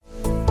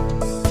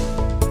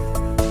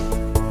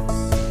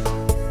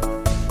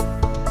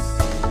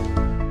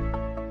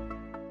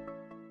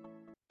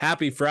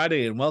Happy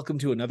Friday and welcome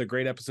to another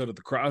great episode of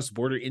the Cross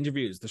Border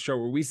Interviews, the show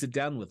where we sit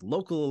down with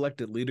local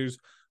elected leaders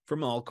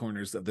from all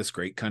corners of this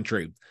great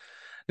country.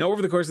 Now,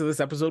 over the course of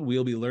this episode,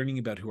 we'll be learning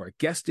about who our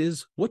guest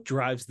is, what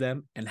drives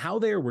them, and how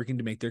they are working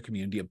to make their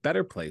community a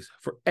better place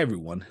for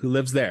everyone who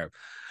lives there.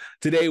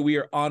 Today, we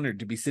are honored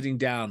to be sitting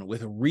down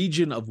with a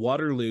Region of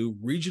Waterloo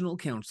Regional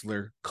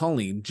Councillor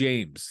Colleen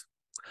James.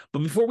 But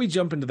before we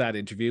jump into that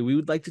interview, we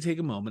would like to take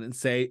a moment and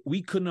say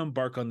we couldn't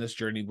embark on this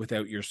journey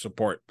without your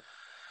support.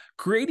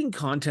 Creating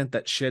content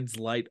that sheds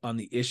light on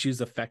the issues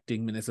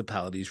affecting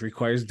municipalities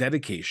requires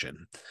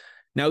dedication.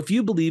 Now, if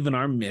you believe in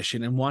our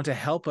mission and want to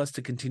help us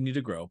to continue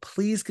to grow,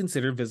 please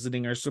consider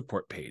visiting our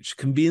support page,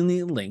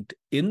 conveniently linked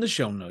in the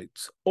show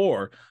notes,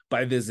 or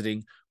by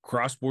visiting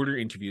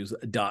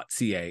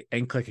crossborderinterviews.ca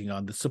and clicking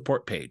on the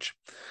support page.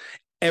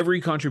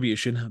 Every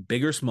contribution,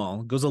 big or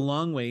small, goes a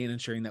long way in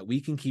ensuring that we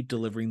can keep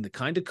delivering the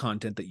kind of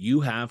content that you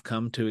have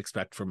come to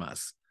expect from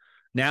us.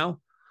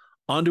 Now,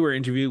 on to our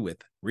interview with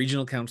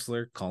Regional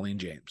Councillor Colleen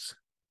James.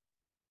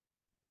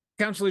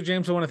 Councillor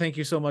James, I want to thank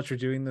you so much for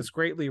doing this.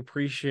 Greatly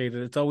appreciate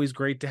it. It's always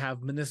great to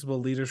have municipal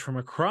leaders from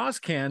across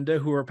Canada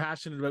who are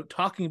passionate about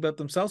talking about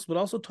themselves, but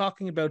also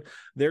talking about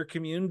their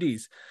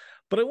communities.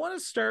 But I want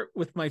to start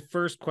with my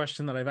first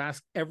question that I've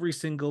asked every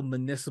single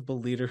municipal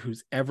leader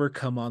who's ever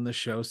come on the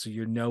show, so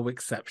you're no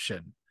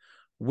exception.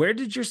 Where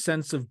did your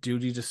sense of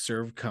duty to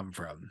serve come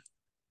from?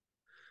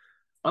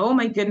 Oh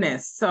my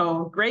goodness.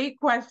 So great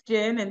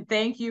question. And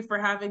thank you for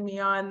having me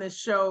on the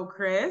show,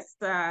 Chris.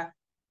 I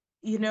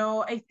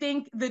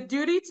think the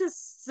duty to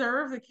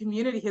serve the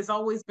community has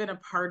always been a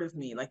part of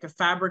me, like a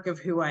fabric of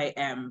who I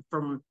am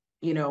from,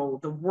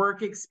 the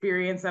work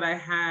experience that I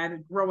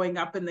had growing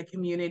up in the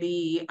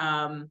community,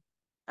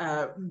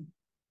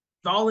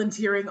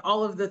 volunteering,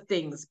 all of the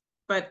things.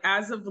 But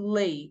as of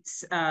late,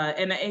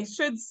 and I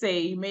should say,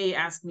 you may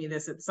ask me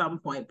this at some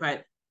point,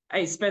 but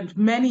I spent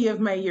many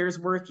of my years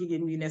working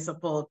in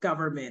municipal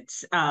government.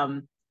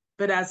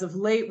 But as of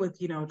late with,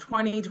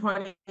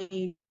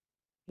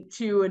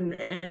 2022 and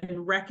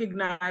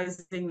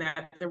recognizing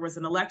that there was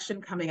an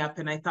election coming up,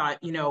 and I thought,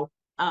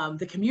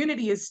 the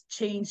community has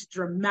changed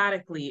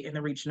dramatically in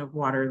the region of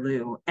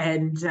Waterloo.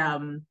 And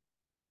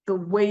the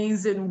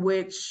ways in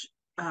which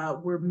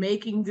we're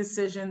making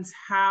decisions,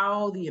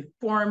 how the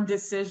informed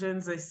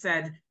decisions, I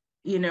said,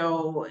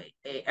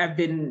 I've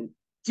been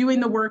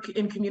doing the work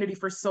in community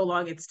for so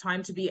long. It's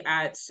time to be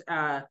at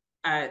a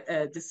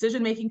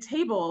decision-making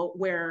table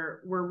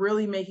where we're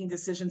really making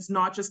decisions,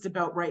 not just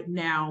about right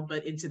now,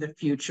 but into the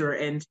future.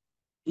 And,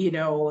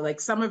 like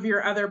some of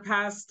your other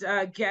past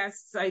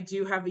guests, I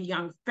do have a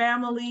young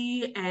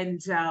family,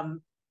 and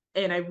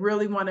I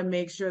really want to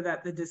make sure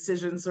that the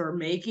decisions we're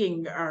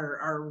making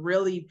are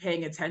really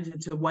paying attention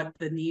to what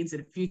the needs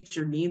and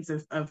future needs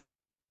of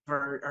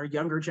our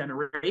younger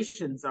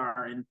generations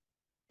are. And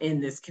in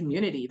this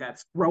community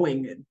that's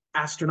growing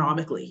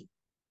astronomically.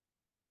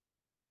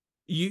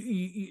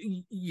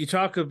 You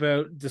talk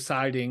about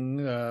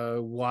deciding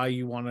why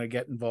you want to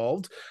get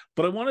involved,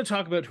 but I want to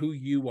talk about who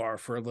you are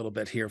for a little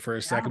bit here for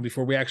a second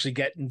before we actually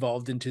get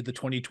involved into the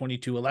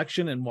 2022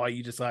 election and why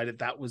you decided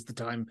that was the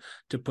time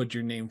to put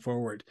your name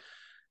forward.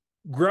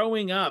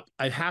 Growing up,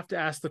 I have to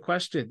ask the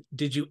question,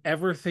 did you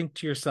ever think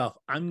to yourself,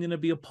 I'm going to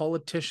be a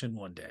politician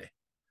one day?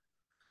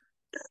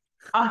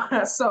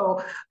 So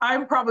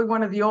I'm probably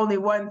one of the only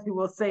ones who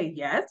will say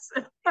yes.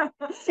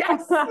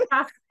 Yes.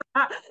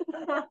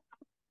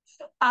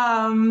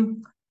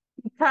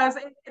 Because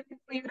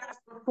you asked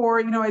before,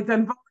 I've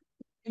been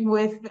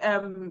with,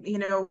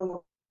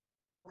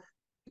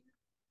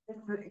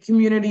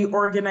 community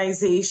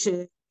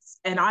organizations,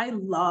 and I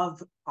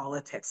love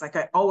politics. Like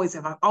I always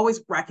have. I've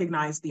always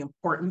recognized the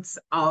importance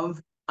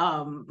of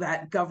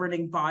that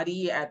governing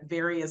body at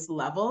various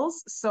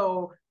levels.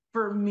 So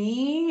for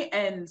me,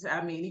 and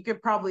I mean, you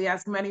could probably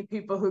ask many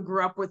people who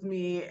grew up with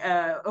me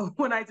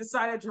when I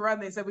decided to run,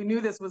 they said, we knew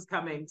this was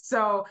coming.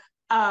 So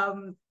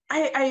I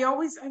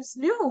just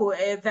knew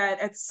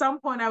that at some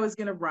point I was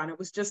going to run. It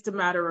was just a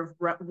matter of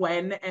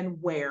when and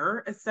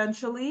where,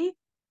 essentially.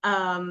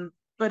 But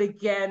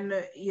again,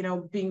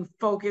 being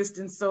focused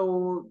and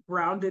so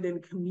grounded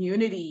in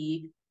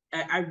community,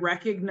 I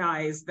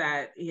recognize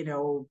that,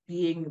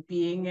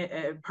 being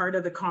a part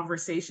of the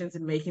conversations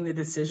and making the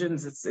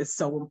decisions is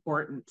so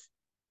important.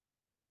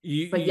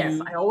 But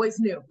yes, I always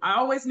knew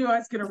I was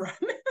going to run.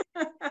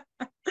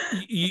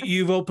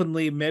 You've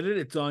openly admitted,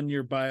 it's on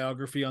your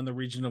biography on the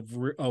Region of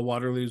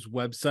Waterloo's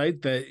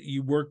website, that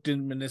you worked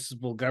in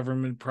municipal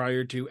government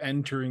prior to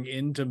entering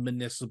into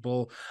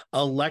municipal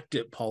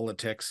elected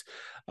politics.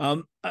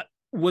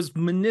 Was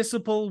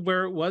municipal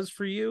where it was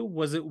for you?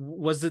 Was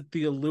it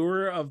the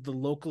allure of the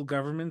local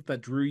government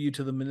that drew you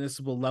to the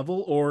municipal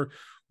level, or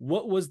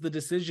what was the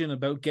decision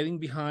about getting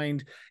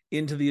behind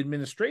into the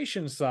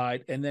administration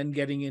side and then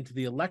getting into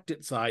the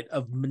elected side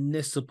of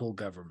municipal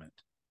government?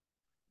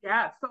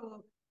 Yeah,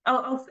 so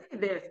I'll say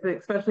this,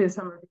 especially as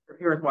some of your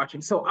viewers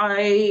watching. So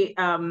I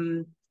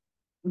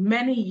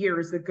many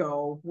years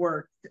ago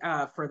worked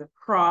for the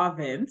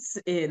province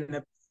in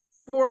the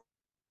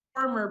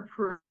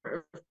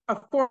a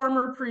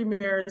former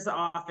premier's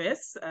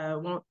office.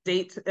 Won't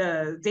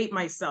date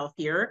myself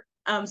here.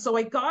 So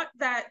I got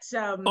that.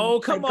 Oh,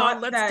 come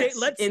on. Let's date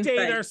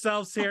insight.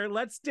 ourselves here.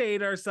 Let's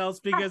date ourselves,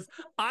 because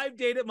I've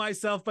dated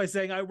myself by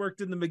saying I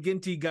worked in the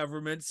McGuinty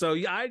government. So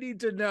I need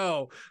to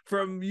know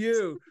from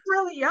you.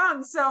 Really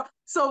young.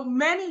 So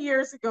many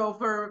years ago,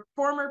 for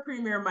former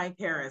Premier Mike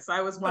Harris,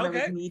 I was one of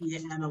his media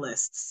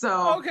analysts.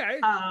 So Okay.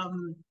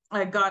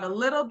 I got a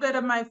little bit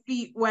of my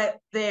feet wet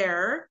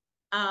there.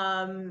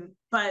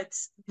 But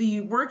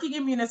the working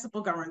in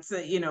municipal governments,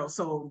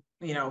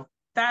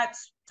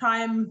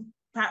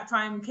 that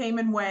time came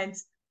and went.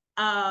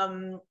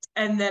 And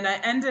then I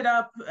ended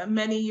up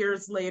many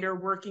years later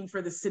working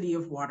for the city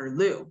of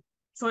Waterloo.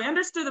 So I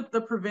understood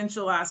the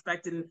provincial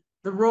aspect and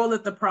the role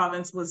that the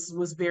province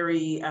was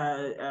very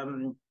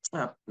siloed,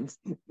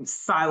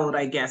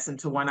 I guess,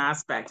 into one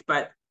aspect.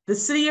 But the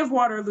city of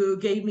Waterloo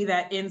gave me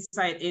that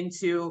insight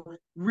into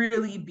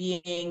really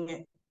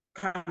being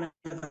kind of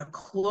the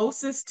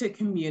closest to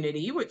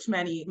community, which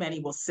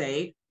many will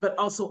say, but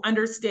also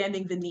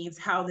understanding the needs,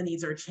 how the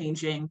needs are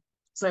changing.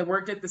 So I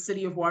worked at the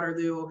city of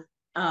Waterloo.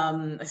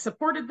 I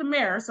supported the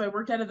mayor, so I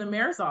worked out of the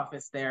mayor's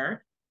office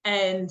there,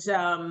 and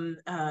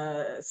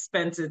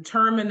spent a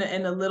term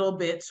and a little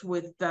bit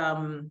with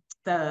the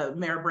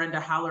Mayor Brenda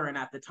Halloran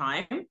at the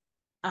time.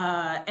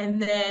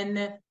 And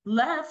then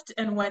left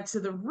and went to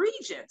the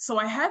region. So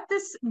I had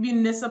this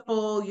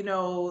municipal,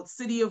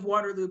 city of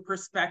Waterloo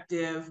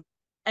perspective.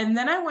 And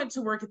then I went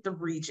to work at the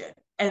region.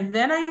 And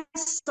then I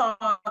saw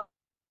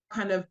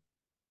kind of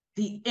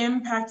the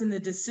impact and the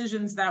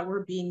decisions that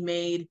were being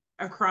made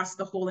across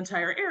the whole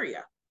entire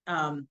area.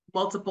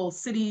 Multiple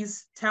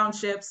cities,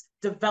 townships,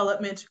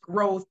 development,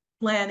 growth,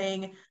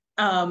 planning.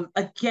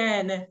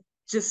 Again,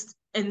 just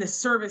in the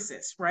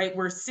services, right?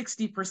 We're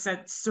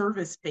 60%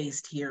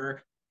 service-based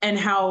here, and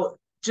how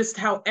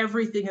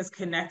everything is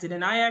connected.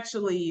 And I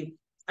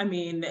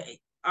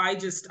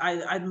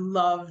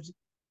loved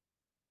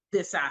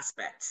this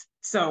aspect.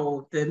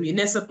 So the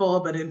municipal,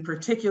 but in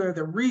particular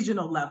the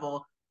regional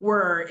level,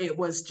 where it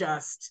was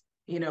just,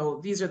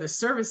 these are the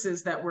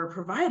services that we're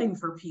providing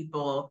for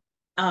people.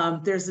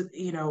 There's,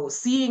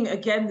 seeing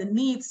again the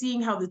needs,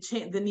 seeing how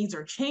the needs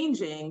are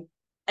changing,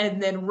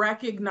 and then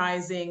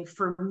recognizing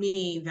for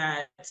me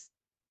that,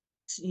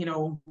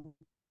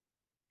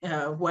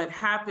 what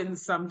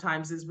happens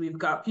sometimes is we've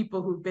got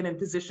people who've been in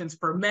positions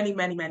for many,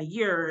 many, many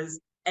years,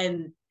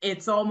 and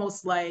it's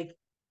almost like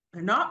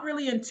they're not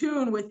really in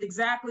tune with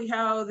exactly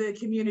how the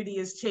community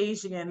is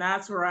changing. And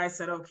that's where I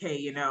said,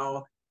 okay,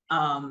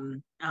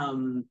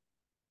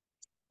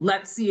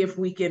 let's see if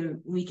we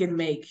can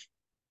make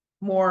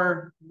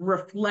more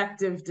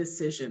reflective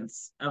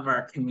decisions of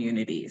our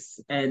communities.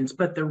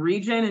 But the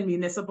region and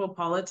municipal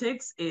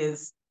politics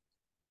is,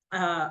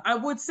 I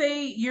would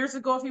say years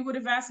ago, if you would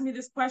have asked me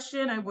this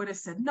question, I would have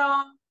said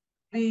no,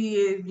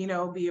 be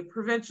a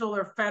provincial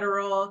or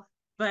federal.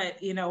 But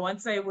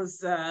once I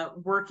was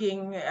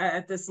working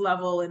at this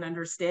level and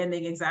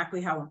understanding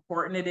exactly how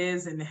important it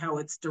is and how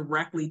it's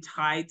directly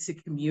tied to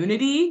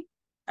community,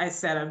 I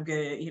said I'm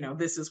gonna,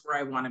 this is where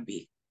I want to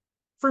be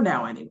for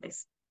now,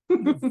 anyways.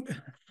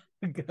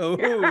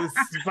 Oh,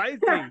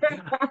 spicy.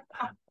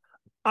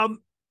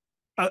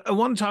 I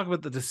want to talk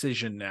about the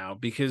decision now,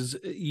 because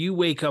you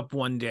wake up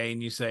one day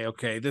and you say,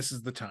 okay, this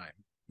is the time.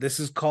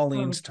 This is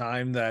Colleen's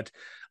time that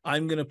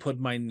I'm going to put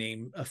my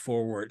name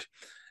forward.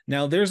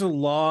 Now, there's a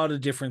lot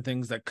of different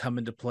things that come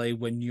into play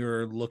when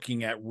you're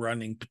looking at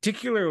running,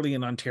 particularly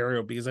in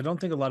Ontario, because I don't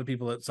think a lot of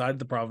people outside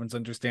the province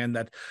understand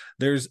that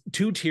there's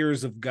two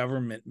tiers of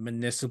government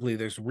municipally.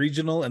 There's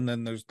regional and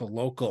then there's the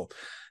local.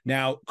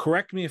 Now,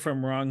 correct me if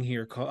I'm wrong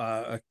here,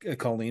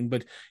 Colleen,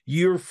 but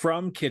you're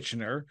from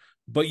Kitchener,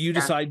 but you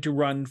decide to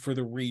run for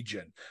the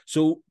region.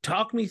 So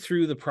talk me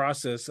through the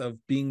process of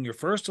being your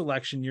first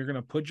election. You're going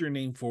to put your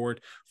name forward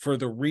for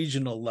the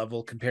regional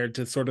level compared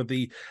to sort of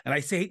the, and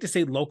hate to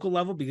say local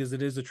level because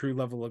it is a true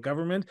level of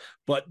government,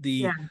 but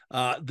the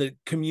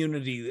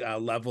community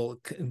level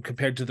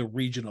compared to the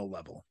regional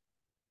level.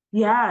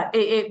 Yeah,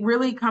 it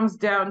really comes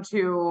down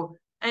to,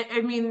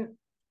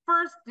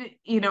 first,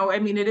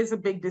 it is a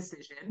big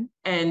decision.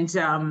 And,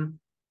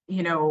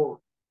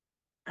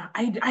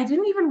 I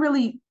didn't even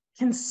really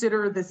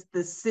consider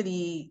the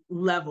city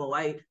level.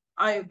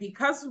 I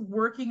because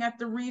working at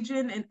the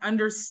region and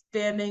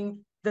understanding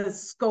the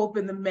scope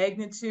and the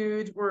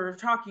magnitude, we're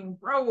talking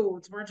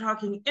roads, we're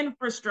talking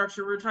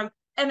infrastructure,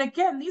 and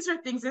again, these are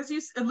things, as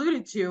you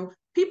alluded to,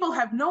 people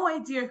have no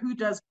idea who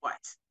does what,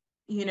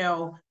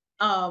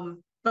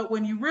 but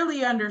when you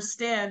really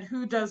understand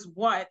who does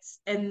what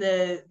and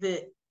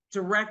the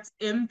direct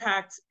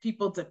impact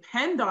people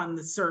depend on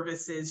the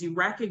services, you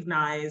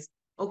recognize,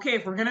 okay,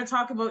 if we're going to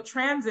talk about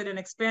transit and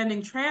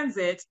expanding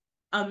transit,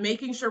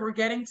 making sure we're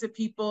getting to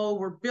people,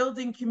 we're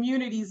building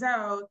communities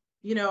out,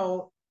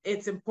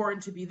 it's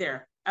important to be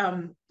there.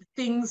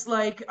 Things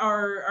like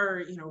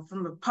our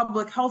from a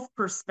public health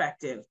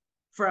perspective,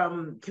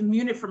 from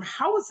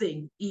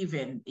housing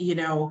even,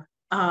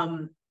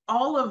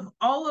 all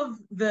of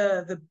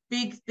the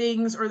big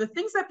things, or the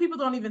things that people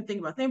don't even think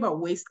about. Think about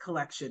waste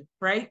collection,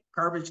 right?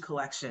 Garbage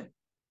collection.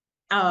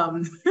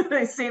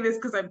 I say this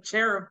because I'm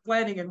chair of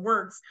planning and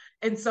works.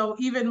 And so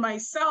even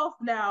myself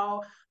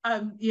now,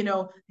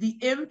 the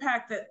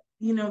impact that,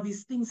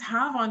 these things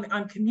have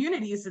on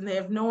communities, and they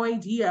have no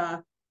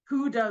idea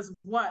who does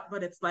what,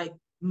 but it's like,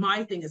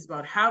 my thing is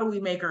about how do we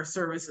make our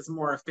services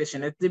more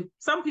efficient.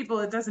 Some people,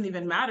 it doesn't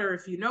even matter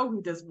if you know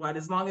who does what,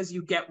 as long as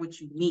you get what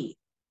you need.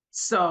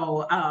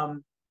 So,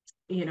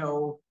 you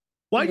know,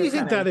 Why do you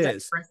think kind that of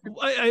is?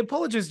 I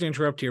apologize to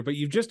interrupt here, but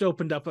you've just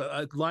opened up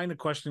a line of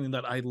questioning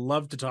that I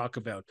love to talk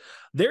about.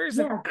 There is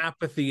an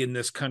apathy in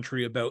this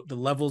country about the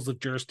levels of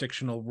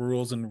jurisdictional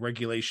rules and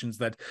regulations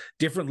that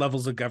different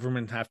levels of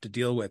government have to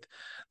deal with. At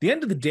the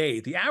end of the day,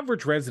 the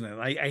average resident,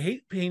 I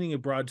hate painting a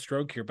broad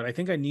stroke here, but I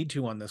think I need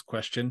to on this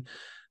question.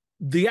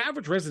 The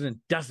average resident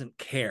doesn't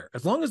care.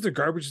 As long as their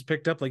garbage is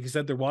picked up, like you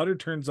said, their water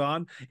turns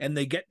on and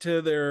they get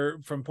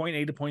to from point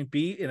A to point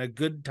B in a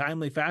good,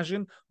 timely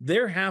fashion,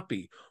 they're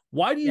happy.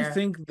 Why do you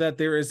think that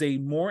there is a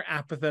more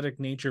apathetic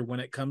nature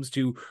when it comes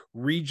to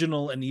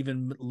regional and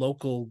even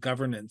local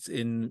governance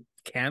in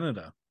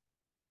Canada?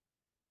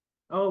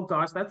 Oh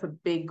gosh, that's a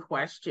big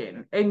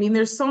question. I mean,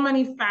 there's so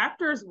many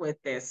factors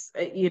with this.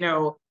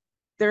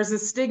 There's a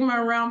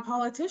stigma around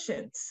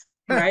politicians,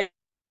 right?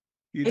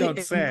 You don't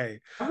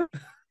say.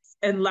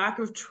 And lack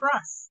of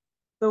trust,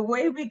 the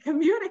way we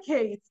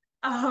communicate.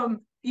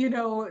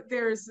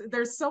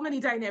 There's so many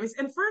dynamics.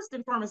 And first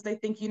and foremost, I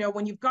think,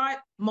 when you've got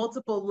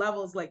multiple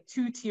levels, like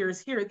 2 tiers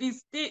here,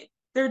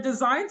 they're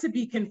designed to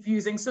be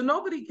confusing. So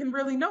nobody can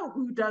really know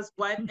who does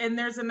what. And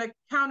there's an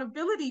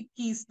accountability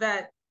piece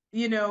that,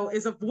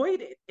 is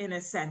avoided in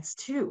a sense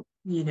too,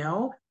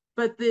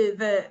 but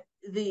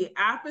the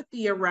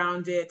apathy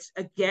around it,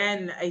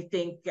 again, I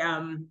think,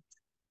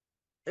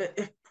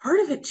 part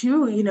of it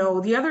too,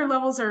 the other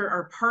levels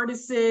are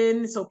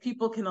partisan, so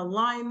people can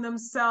align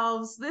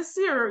themselves. This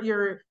year,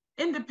 you're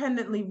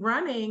independently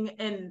running,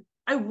 and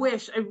I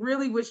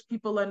really wish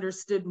people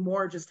understood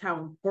more just how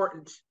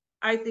important,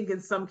 I think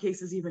in some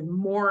cases even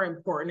more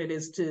important, it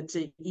is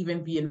to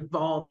even be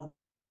involved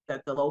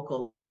at the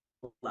local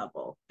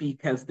level,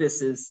 because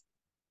this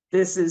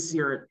is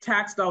your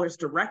tax dollars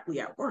directly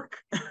at work.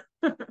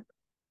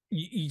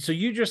 So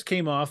you just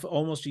came off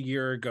almost a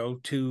year ago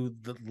to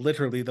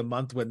literally the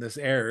month when this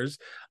airs,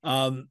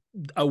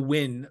 a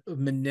win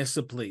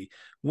municipally.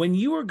 When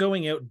you were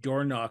going out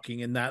door knocking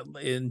in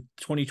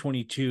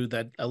 2022,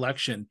 that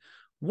election,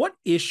 what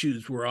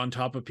issues were on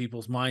top of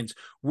people's minds?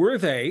 Were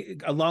they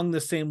along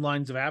the same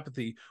lines of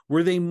apathy?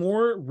 Were they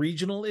more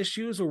regional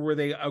issues, or were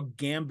they a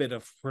gambit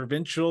of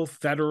provincial,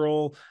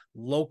 federal,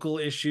 local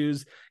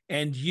issues?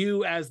 And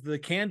you, as the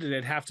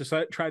candidate, have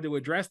to try to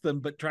address them,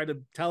 but try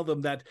to tell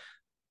them that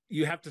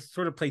you have to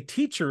sort of play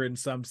teacher in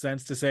some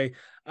sense to say,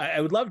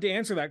 I would love to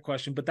answer that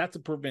question, but that's a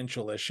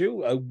provincial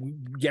issue.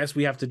 Yes,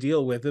 we have to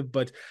deal with it,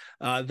 but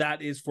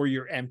that is for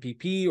your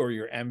MPP or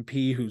your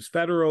MP who's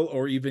federal,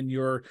 or even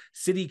your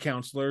city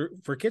councillor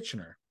for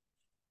Kitchener.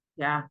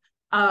 Yeah.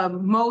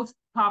 Most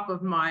top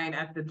of mind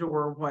at the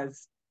door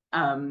was,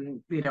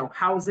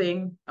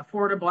 housing,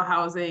 affordable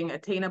housing,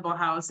 attainable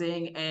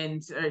housing,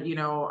 and,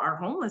 our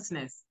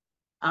homelessness.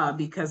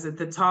 Because at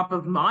the top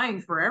of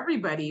mind for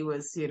everybody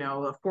was,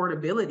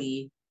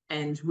 affordability.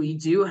 And we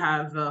do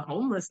have a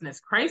homelessness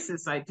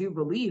crisis, I do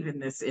believe, in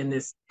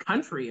this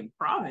country and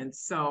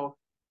province. So,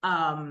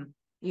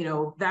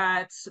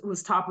 that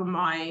was top of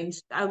mind.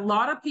 A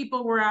lot of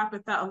people were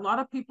apathetic. A lot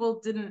of people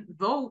didn't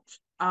vote,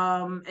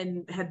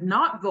 and had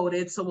not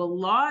voted. So a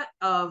lot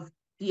of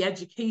the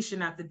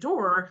education at the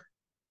door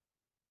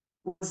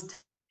was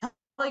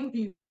telling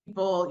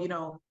people,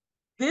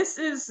 this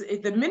is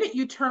the minute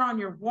you turn on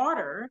your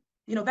water,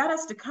 that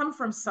has to come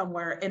from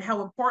somewhere, and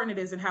how important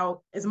it is, and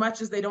how, as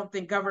much as they don't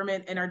think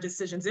government and our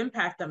decisions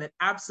impact them, it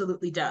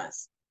absolutely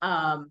does.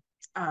 A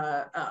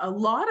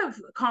lot of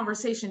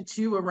conversation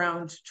too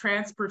around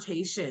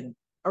transportation,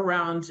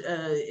 around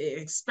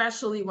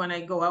especially when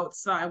I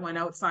went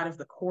outside of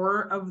the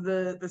core of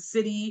the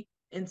city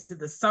into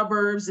the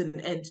suburbs, and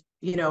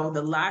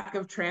the lack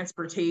of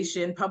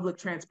transportation, public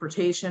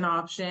transportation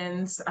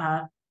options.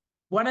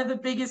 One of the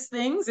biggest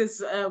things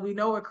is, we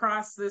know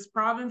across this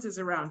province, is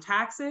around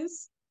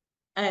taxes.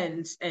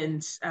 And at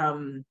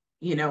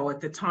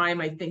the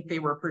time, I think they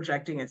were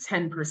projecting a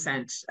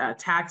 10%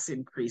 tax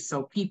increase.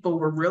 So people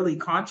were really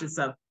conscious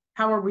of,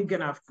 how are we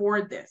going to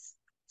afford this?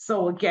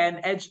 So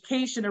again,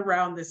 education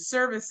around the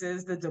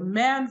services, the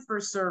demand for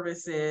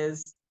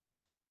services,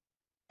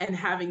 and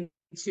having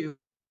to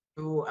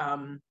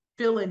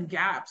fill in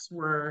gaps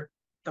where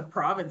the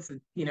province,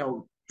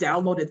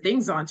 downloaded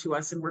things onto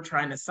us, and we're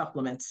trying to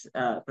supplement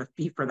the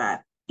fee for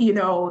that.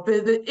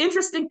 The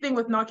interesting thing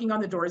with knocking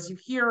on the doors, you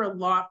hear a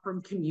lot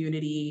from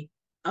community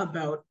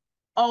about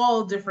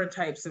all different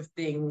types of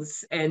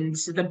things. And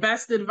the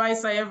best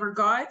advice I ever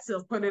got, so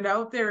I'll put it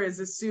out there, is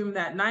assume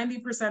that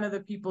 90% of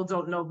the people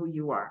don't know who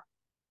you are.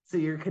 So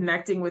you're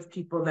connecting with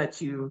people that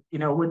you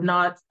would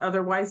not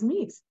otherwise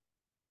meet.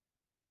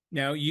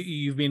 Now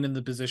you've been in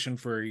the position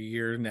for a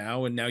year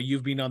now, and now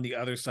you've been on the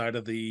other side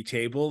of the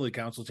table, the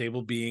council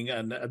table being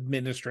an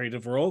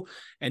administrative role,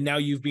 and now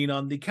you've been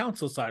on the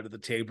council side of the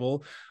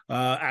table,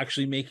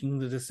 actually making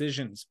the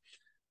decisions.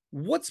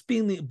 What's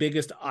been the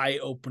biggest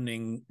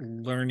eye-opening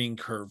learning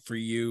curve for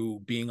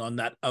you being on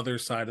that other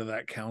side of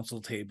that council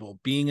table,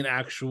 being an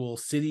actual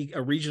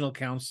a regional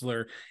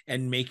councillor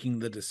and making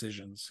the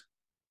decisions?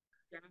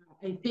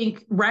 I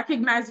think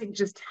recognizing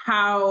just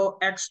how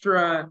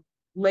extra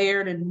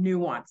layered and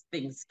nuanced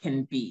things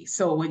can be.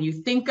 So when you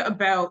think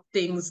about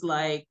things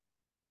like,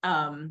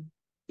 um,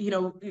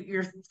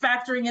 you're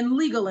factoring in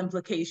legal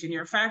implication,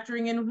 you're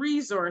factoring in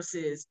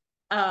resources,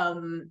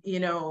 and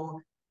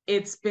the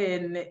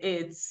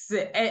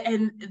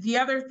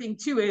other thing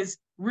too is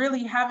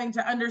really having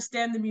to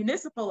understand the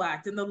municipal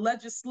act and the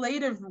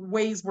legislative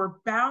ways we're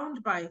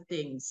bound by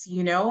things,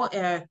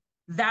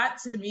 that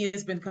to me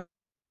has been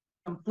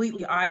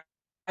completely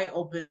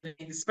eye-opening,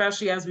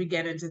 especially as we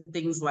get into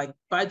things like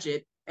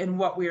budget and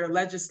what we are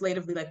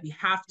legislatively like we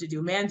have to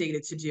do,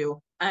 mandated to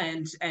do,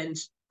 and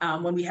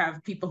when we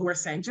have people who are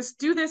saying just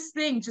do this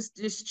thing,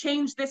 just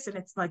change this, and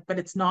it's like, but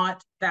it's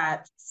not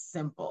that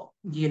simple.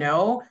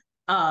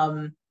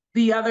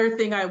 The other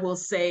thing I will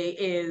say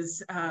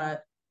is,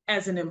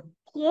 as an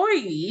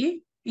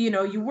employee,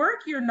 you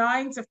work your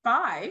 9 to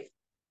 5,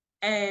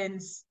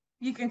 and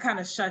you can kind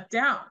of shut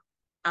down.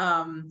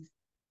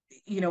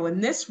 In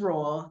this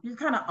role, you're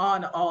kind of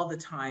on all the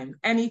time.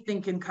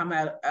 Anything can come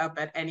up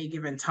at any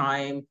given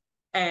time.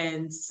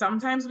 And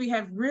sometimes we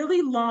have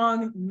really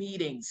long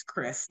meetings,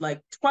 Chris,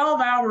 like 12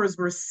 hours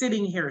we're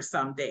sitting here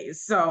some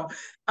days. So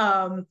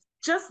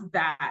just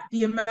that,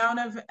 the amount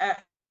of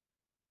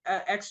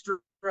extra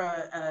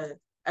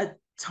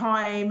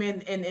time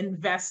and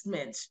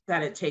investment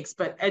that it takes.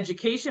 But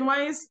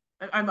education-wise,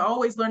 I'm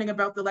always learning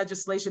about the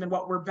legislation and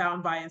what we're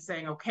bound by and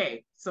saying,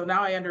 okay, so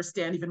now I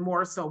understand even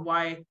more so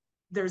why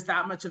there's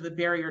that much of a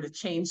barrier to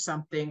change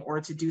something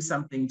or to do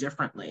something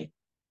differently.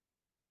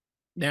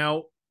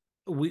 Now,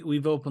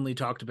 we've openly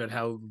talked about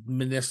how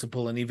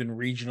municipal and even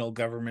regional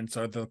governments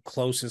are the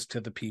closest to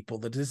the people.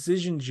 The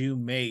decisions you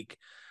make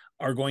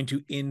are going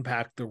to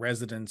impact the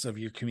residents of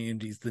your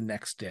communities the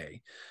next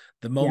day.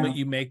 The moment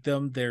you make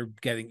them, they're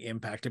getting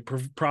impacted.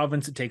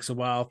 Province, it takes a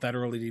while.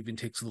 Federally, it even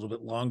takes a little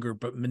bit longer.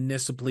 But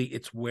municipally,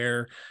 it's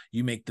where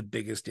you make the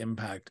biggest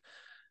impact.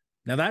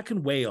 Now, that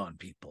can weigh on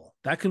people.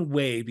 That can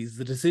weigh because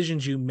the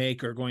decisions you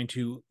make are going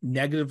to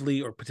negatively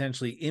or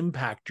potentially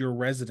impact your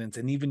residents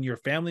and even your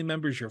family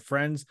members, your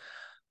friends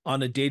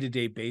on a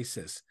day-to-day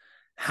basis.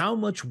 How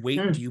much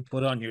weight do you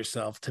put on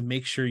yourself to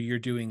make sure you're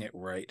doing it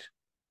right?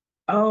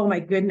 Oh, my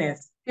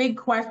goodness. Big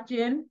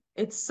question.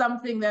 It's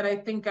something that I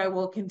think I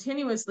will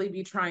continuously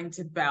be trying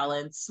to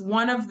balance.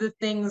 One of the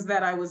things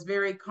that I was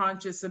very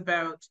conscious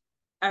about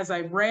as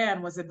I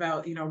ran was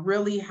about,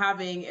 really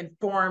having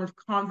informed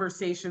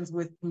conversations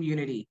with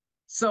community.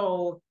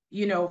 So,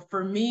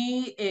 for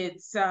me,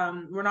 it's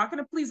we're not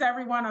going to please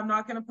everyone. I'm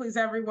not going to please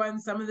everyone.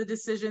 Some of the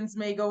decisions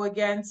may go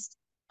against.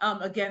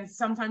 Again,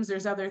 sometimes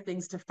there's other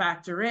things to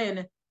factor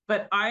in,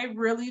 but I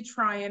really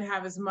try and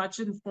have as much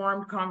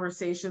informed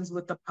conversations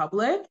with the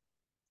public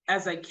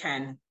as I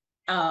can.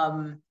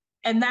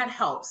 And that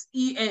helps.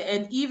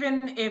 And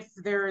even if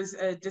there's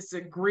a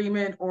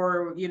disagreement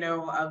or,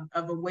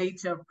 of a way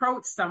to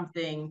approach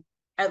something,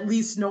 at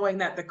least knowing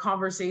that the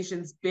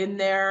conversation's been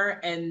there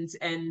and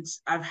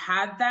I've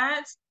had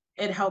that,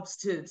 it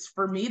helps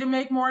for me to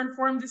make more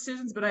informed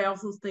decisions. But I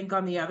also think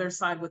on the other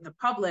side with the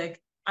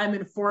public, I'm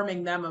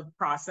informing them of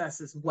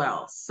process as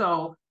well.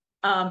 So,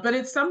 but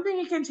it's something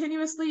you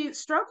continuously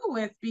struggle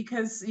with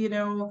because, you're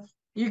going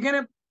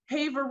to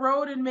pave a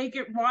road and make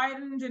it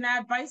widened and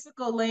add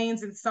bicycle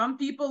lanes. And some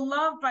people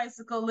love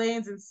bicycle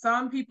lanes and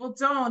some people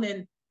don't.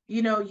 And,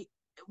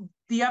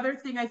 the other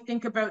thing I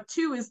think about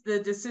too is the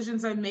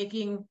decisions I'm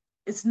making.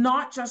 It's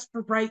not just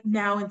for right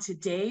now and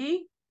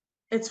today.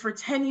 It's for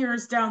 10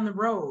 years down the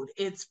road.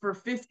 It's for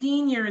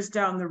 15 years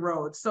down the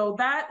road. So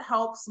that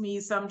helps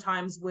me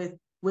sometimes with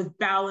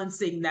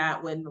balancing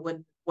that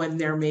when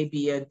there may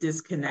be a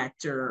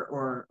disconnect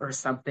or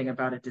something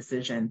about a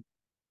decision.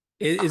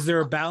 Is there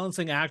a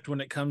balancing act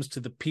when it comes to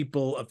the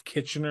people of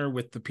Kitchener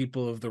with the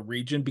people of the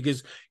region?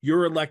 Because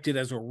you're elected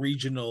as a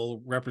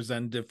regional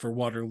representative for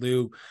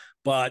Waterloo,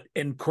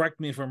 and correct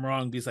me if I'm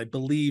wrong, because I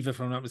believe, if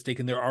I'm not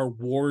mistaken, there are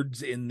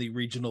wards in the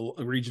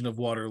region of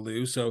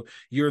Waterloo. So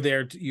you're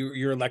there,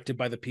 you're elected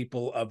by the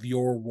people of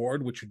your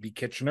ward, which would be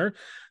Kitchener,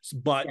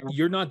 but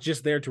you're not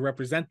just there to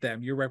represent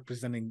them, you're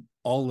representing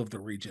all of the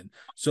region.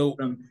 So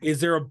is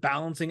there a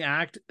balancing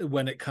act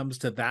when it comes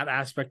to that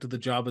aspect of the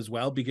job as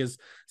well? Because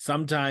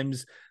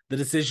sometimes the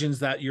decisions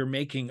that you're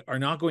making are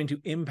not going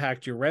to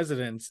impact your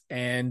residents,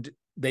 and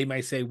they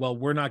might say, well,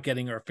 we're not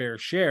getting our fair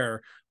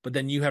share, but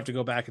then you have to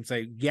go back and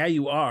say, yeah,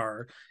 you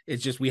are.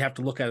 It's just we have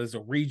to look at it as a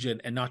region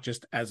and not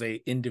just as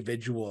a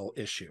individual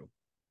issue.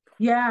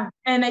 Yeah.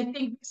 And I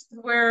think this is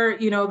where,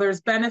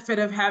 there's benefit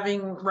of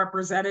having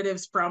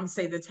representatives from,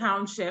 say, the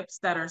townships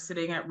that are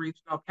sitting at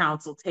regional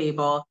council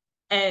table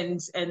and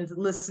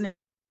listening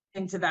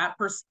to that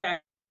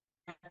perspective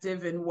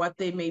perspective and what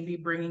they may be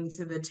bringing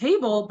to the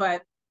table.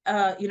 But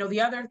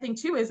the other thing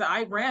too is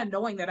I ran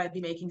knowing that I'd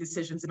be making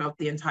decisions about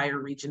the entire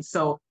region.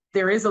 So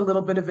there is a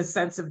little bit of a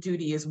sense of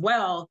duty as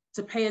well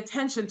to pay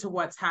attention to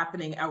what's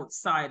happening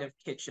outside of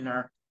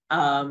Kitchener.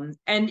 And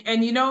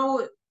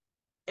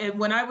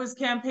when I was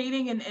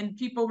campaigning and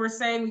people were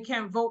saying we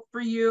can't vote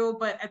for you,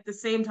 but at the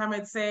same time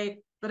I'd say,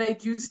 but I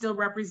do still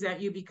represent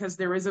you because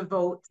there is a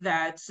vote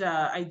that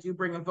I do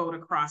bring a vote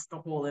across the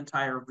whole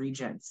entire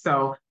region.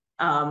 So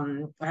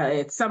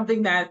it's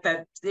something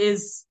that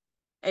is,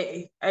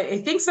 I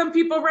think some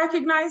people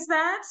recognize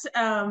that,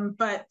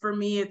 but for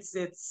me, it's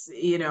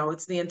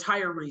the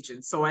entire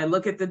region. So I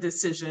look at the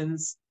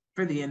decisions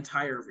for the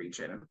entire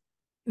region.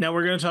 Now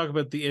we're going to talk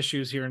about the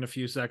issues here in a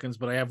few seconds,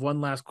 but I have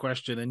one last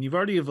question, and you've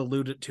already have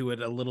alluded to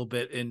it a little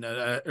bit in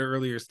an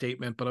earlier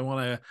statement, but I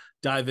want to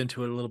dive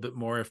into it a little bit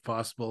more if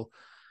possible.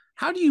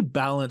 How do you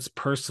balance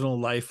personal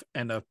life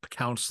and a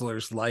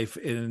councillor's life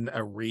in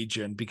a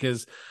region?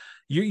 Because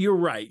you're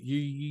right.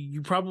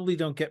 You probably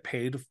don't get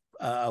paid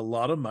a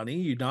lot of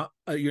money.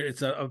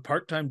 It's a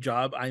part-time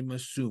job, I'm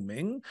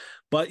assuming,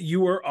 but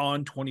you are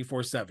on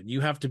 24/7.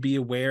 You have to be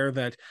aware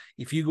that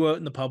if you go out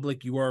in the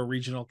public, you are a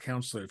regional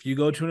councillor. If you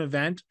go to an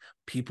event,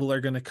 people are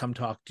going to come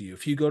talk to you.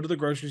 If you go to the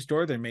grocery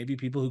store, there may be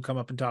people who come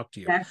up and talk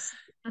to you. Yes.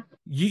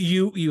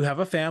 You have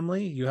a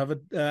family, you have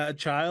a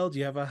child,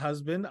 you have a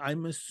husband.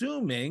 I'm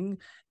assuming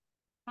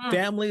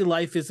family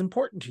life is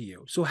important to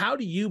you. So how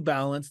do you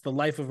balance the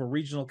life of a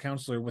regional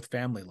councillor with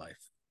family life?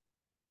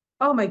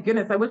 Oh my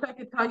goodness, I wish I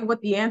could tell you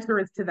what the answer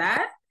is to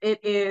that. It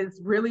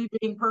is really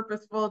being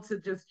purposeful to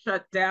just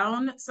shut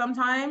down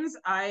sometimes.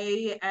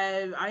 I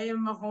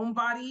am a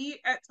homebody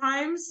at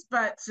times,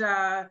 but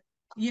I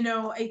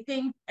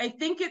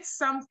think it's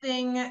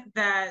something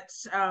that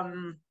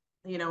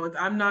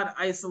I'm not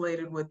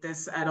isolated with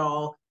this at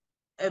all.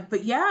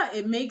 But yeah,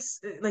 it makes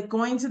like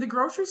going to the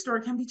grocery store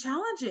can be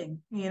challenging.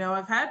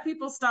 I've had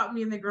people stop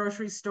me in the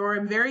grocery store.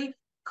 I'm very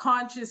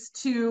conscious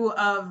too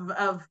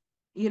of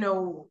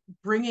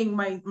bringing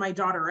my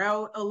daughter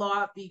out a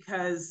lot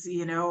because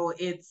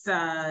it's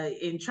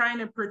in trying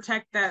to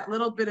protect that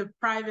little bit of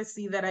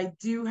privacy that I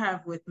do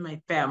have with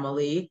my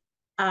family.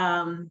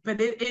 But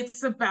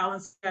it's a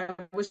balance. I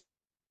wish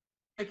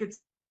I could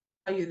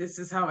tell you this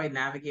is how I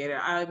navigate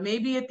it.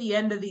 Maybe at the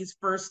end of these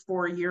first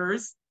 4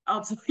 years,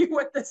 I'll tell you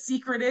what the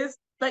secret is.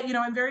 But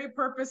I'm very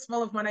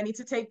purposeful of when I need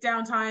to take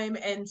downtime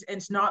and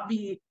not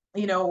be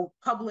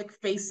public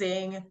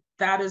facing.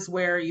 That is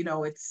where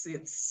it's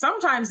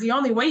sometimes the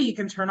only way you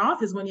can turn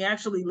off is when you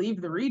actually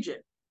leave the region.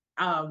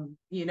 And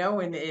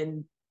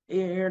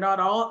you're not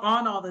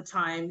on all the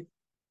time.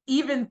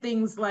 Even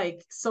things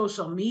like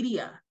social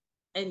media,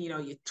 and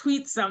you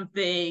tweet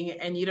something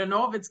and you don't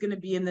know if it's going to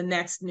be in the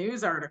next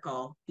news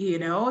article.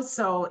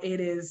 So it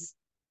is,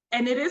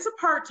 and it is a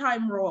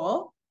part-time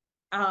role.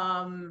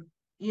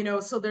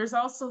 So there's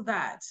also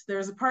that.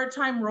 There's a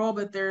part-time role,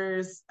 but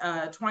there's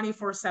a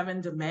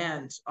 24/7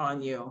 demand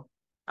on you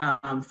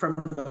from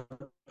the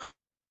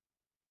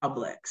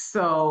public.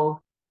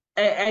 So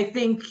I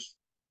think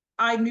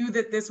I knew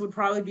that this would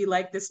probably be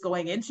like this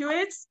going into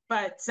it,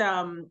 but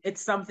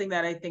it's something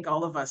that I think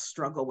all of us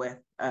struggle with,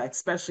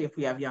 especially if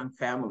we have young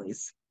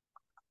families.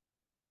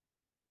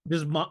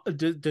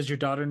 Does your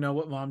daughter know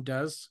what mom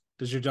does?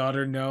 Does your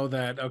daughter know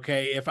that,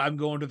 okay, if I'm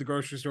going to the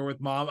grocery store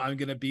with mom, I'm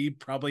going to be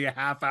probably a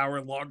half hour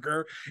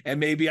longer and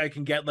maybe I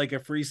can get like a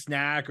free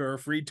snack or a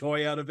free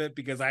toy out of it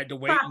because I had to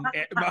wait?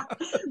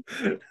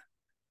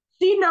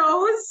 She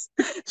knows.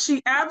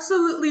 She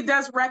absolutely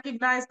does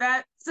recognize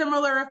that.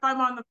 Similar if I'm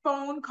on the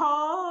phone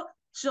call,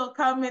 she'll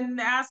come and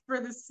ask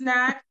for the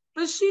snack,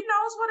 but she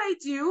knows what I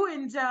do.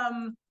 And,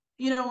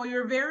 we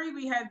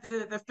had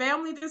the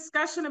family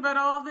discussion about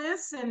all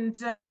this, and,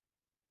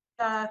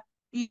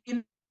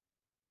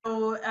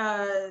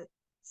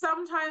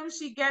 sometimes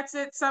she gets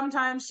it,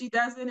 sometimes she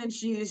doesn't, and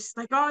she's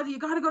like, "Oh, you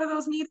got to go to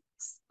those meetings."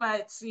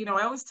 But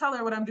I always tell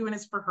her what I'm doing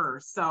is for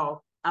her.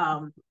 So,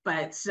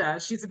 but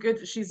she's a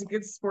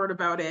good sport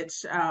about it.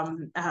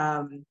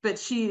 But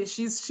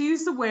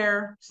she's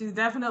aware. She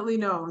definitely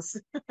knows.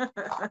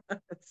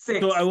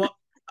 So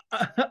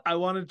I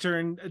want to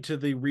turn to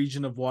the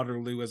region of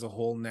Waterloo as a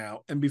whole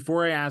now. And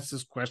before I ask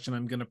this question,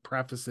 I'm going to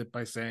preface it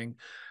by saying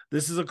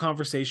this is a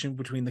conversation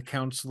between the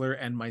councillor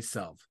and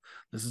myself.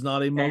 This is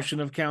not a motion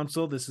of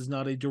council. This is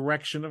not a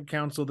direction of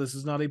council. This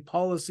is not a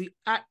policy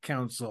at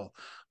council.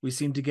 We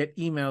seem to get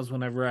emails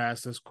whenever I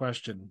ask this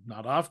question.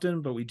 Not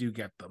often, but we do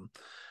get them.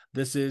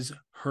 This is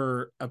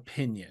her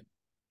opinion.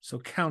 So,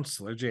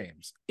 Councillor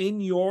James,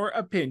 in your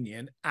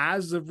opinion,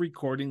 as of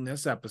recording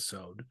this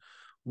episode,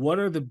 what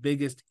are the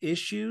biggest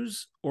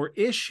issues or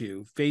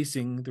issue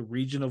facing the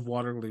region of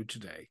Waterloo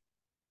today?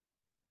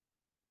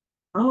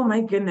 Oh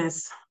my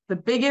goodness. The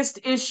biggest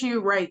issue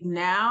right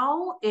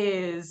now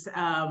is,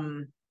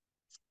 and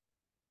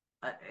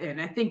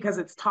I think because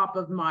it's top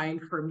of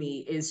mind for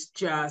me, is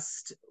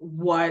just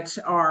what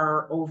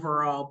our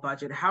overall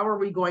budget, how are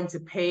we going to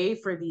pay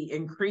for the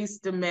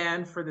increased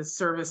demand for the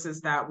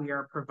services that we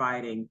are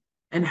providing?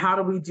 And how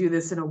do we do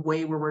this in a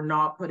way where we're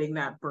not putting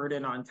that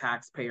burden on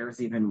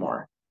taxpayers even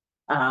more?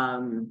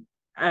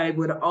 I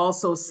would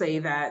also say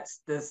that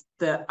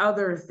the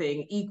other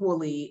thing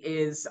equally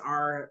is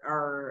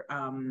our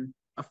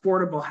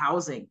affordable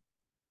housing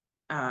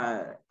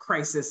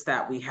crisis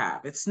that we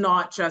have. It's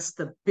not just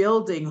the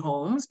building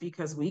homes,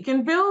 because we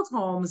can build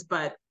homes,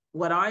 but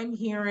what I'm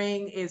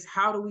hearing is,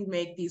 how do we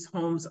make these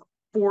homes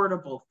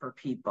affordable for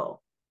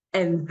people?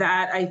 And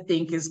that, I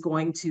think, is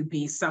going to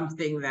be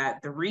something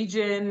that the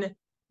region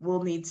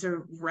will need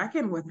to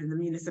reckon with, in the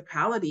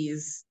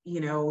municipalities,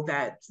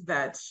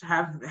 that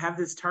have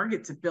this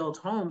target to build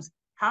homes.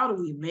 How do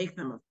we make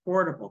them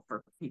affordable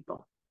for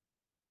people?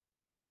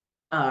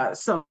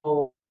 So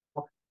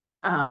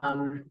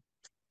um,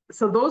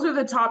 so those are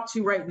the top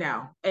two right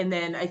now. And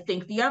then I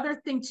think the other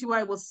thing too,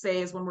 I will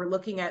say, is when we're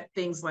looking at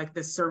things like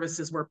the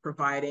services we're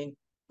providing,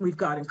 we've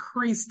got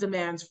increased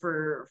demands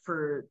for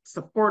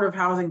supportive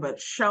housing, but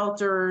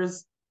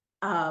shelters,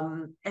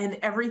 and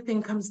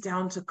everything comes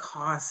down to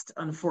cost,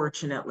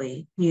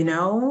 unfortunately,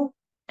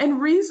 and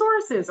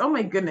resources. Oh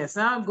my goodness,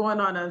 now I'm going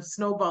on a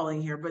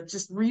snowballing here, but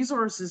just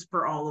resources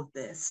for all of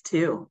this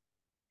too.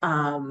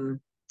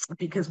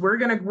 Because we're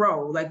going to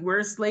grow. Like,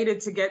 we're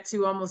slated to get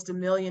to almost 1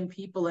 million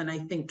people in, I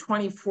think,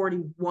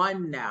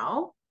 2041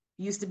 now.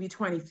 Used to be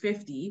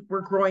 2050.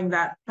 We're growing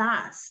that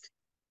fast.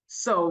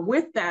 So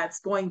with that's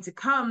going to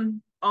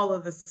come all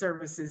of the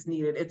services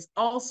needed. It's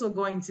also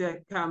going to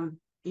come,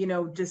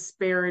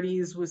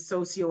 disparities with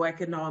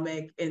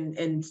socioeconomic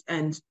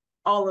and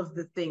all of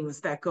the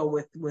things that go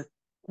with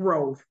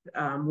growth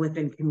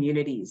within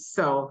communities.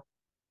 So,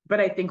 but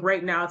I think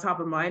right now,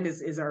 top of mind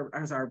is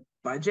our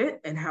budget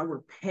and how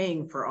we're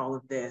paying for all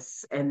of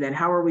this, and then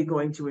how are we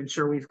going to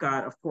ensure we've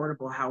got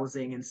affordable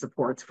housing and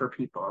supports for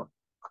people.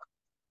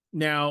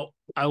 Now,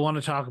 I want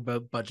to talk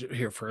about budget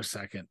here for a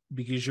second,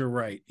 because you're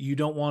right. You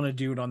don't want to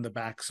do it on the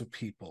backs of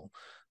people,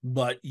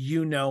 but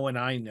and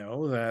I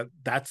know that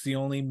that's the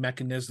only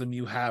mechanism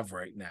you have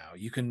right now.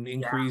 You can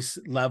increase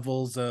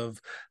levels of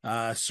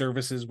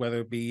services, whether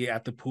it be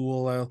at the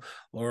pool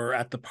or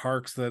at the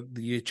parks, that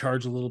you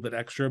charge a little bit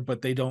extra,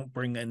 but they don't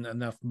bring in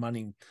enough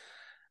money.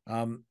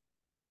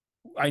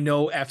 I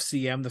know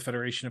FCM, the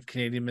Federation of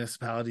Canadian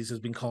Municipalities, has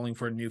been calling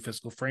for a new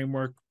fiscal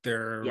framework.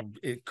 They're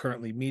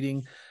currently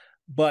meeting.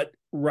 But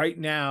right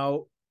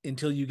now,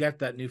 until you get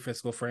that new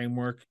fiscal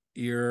framework,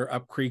 you're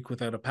up creek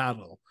without a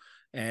paddle,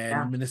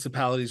 and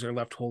municipalities are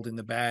left holding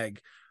the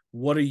bag.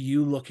 What are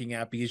you looking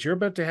at? Because you're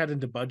about to head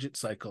into budget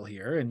cycle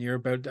here, and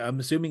I'm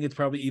assuming it's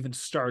probably even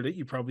started.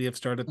 You probably have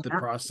started the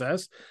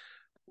process.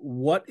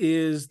 What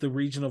is the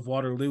region of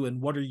Waterloo,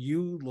 and what are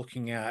you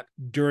looking at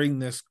during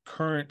this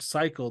current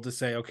cycle to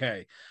say,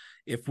 okay,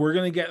 if we're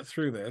going to get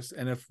through this,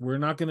 and if we're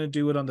not going to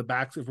do it on the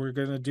backs, if we're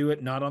going to do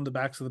it not on the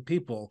backs of the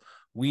people,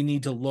 we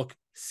need to look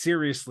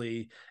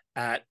seriously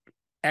at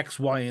X,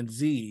 Y, and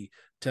Z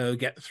to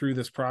get through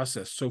this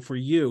process. So for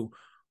you,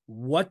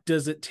 what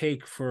does it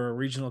take for a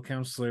regional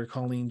councillor,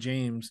 Colleen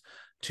James,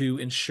 to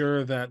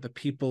ensure that the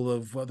people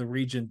of the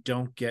region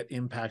don't get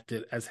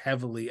impacted as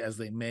heavily as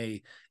they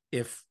may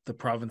if the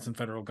province and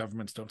federal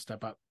governments don't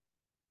step up?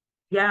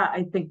 Yeah,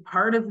 I think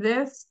part of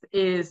this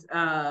is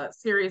a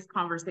serious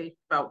conversation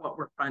about what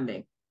we're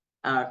funding.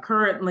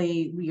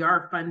 Currently, we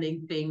are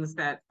funding things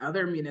that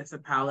other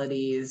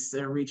municipalities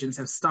or regions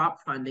have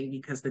stopped funding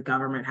because the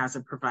government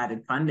hasn't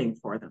provided funding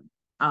for them.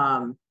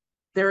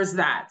 There's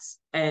that.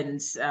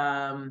 And,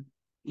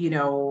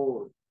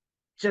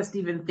 just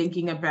even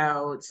thinking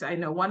about, I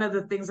know one of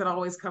the things that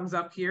always comes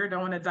up here,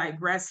 don't want to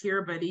digress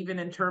here, but even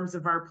in terms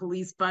of our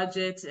police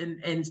budget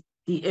and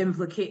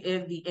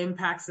the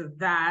impacts of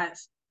that,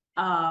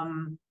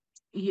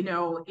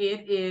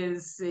 it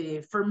is,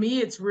 for me,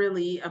 it's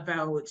really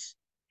about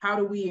how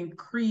do we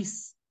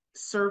increase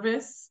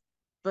service,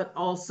 but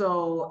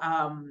also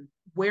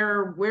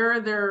where are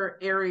there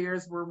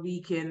areas where we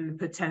can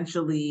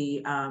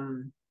potentially, I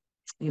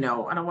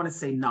don't want to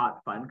say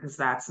not fund, because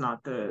that's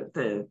not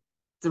the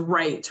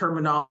right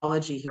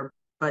terminology here,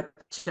 but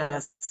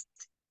just,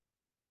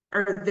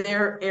 are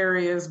there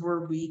areas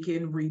where we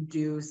can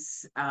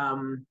reduce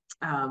or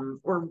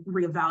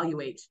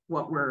reevaluate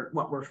what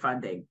we're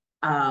funding?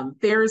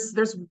 This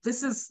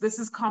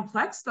is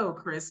complex though,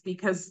 Chris,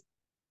 because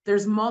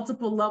there's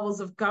multiple levels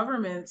of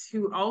government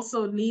who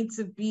also need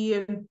to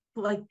be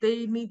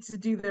they need to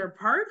do their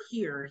part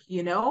here.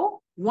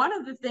 One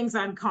of the things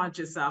I'm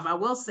conscious of, I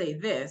will say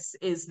this,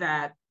 is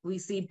that we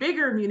see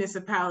bigger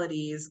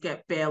municipalities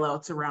get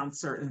bailouts around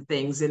certain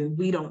things, and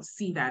we don't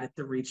see that at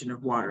the region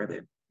of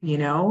Waterloo.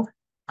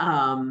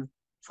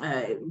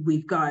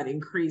 We've got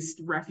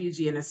increased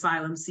refugee and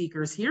asylum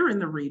seekers here in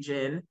the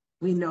region.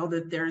 We know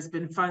that there's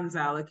been funds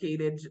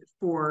allocated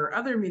for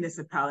other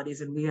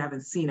municipalities, and we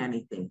haven't seen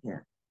anything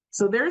here.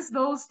 So there's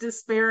those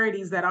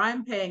disparities that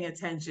I'm paying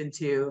attention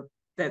to,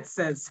 that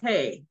says,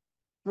 hey,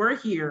 we're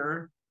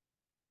here,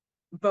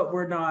 but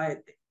we're not,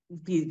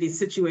 the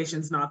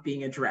situation's not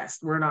being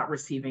addressed. We're not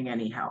receiving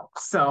any help.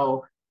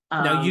 So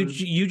Now,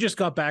 you just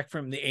got back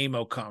from the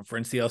AMO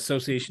conference, the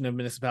Association of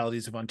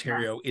Municipalities of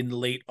Ontario, in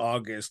late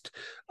August.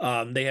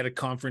 They had a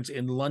conference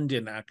in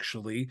London,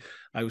 actually.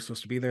 I was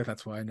supposed to be there.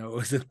 That's why I know it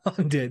was in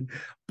London.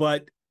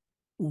 But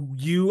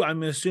you,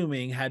 I'm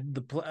assuming, had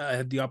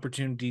the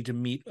opportunity to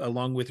meet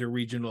along with your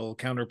regional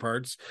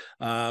counterparts,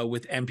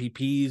 with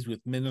MPPs, with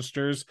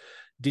ministers.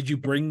 Did you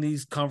bring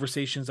these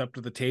conversations up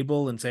to the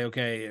table and say,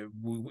 okay,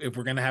 if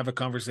we're going to have a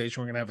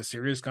conversation, we're going to have a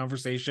serious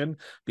conversation?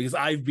 Because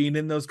I've been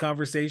in those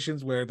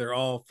conversations where they're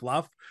all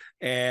fluff,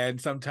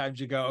 and sometimes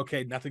you go,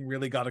 okay, nothing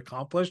really got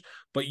accomplished,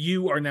 but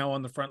you are now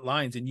on the front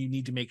lines and you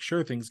need to make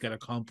sure things get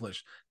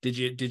accomplished. Did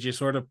you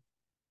sort of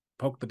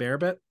poke the bear a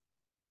bit?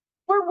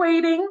 We're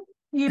waiting.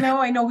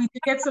 I know we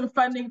did get some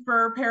funding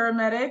for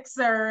paramedics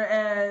or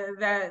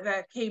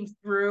that came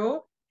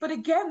through, but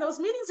again, those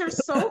meetings are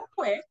so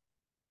quick.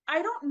 I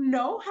don't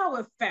know how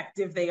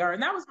effective they are.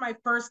 And that was my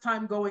first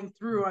time going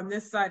through on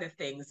this side of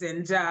things.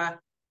 And,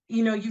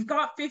 you've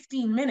got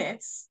 15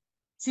 minutes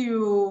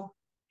to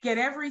get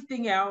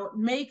everything out,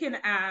 make an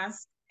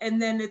ask,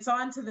 and then it's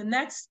on to the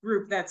next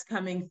group that's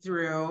coming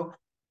through.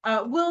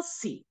 We'll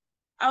see.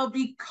 I'll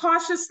be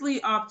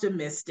cautiously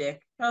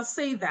optimistic. I'll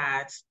say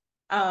that.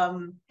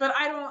 But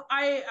I don't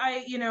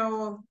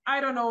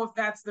know if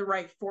that's the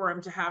right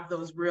forum to have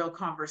those real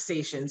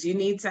conversations. You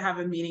need to have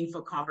a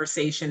meaningful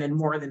conversation in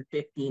more than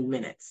 15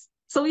 minutes.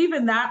 So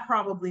even that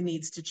probably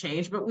needs to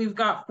change, but we've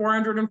got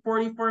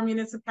 444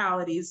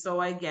 municipalities, so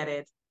I get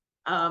it.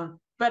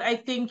 But I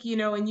think,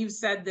 and you've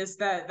said this,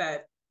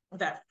 that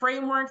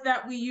framework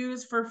that we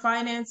use for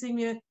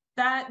financing,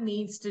 that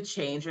needs to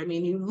change. I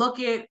mean, you look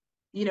at,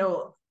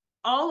 you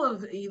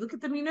look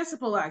at the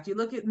Municipal Act, you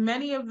look at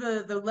many of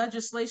the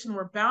legislation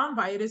we're bound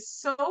by, it is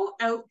so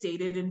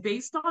outdated and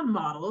based on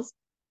models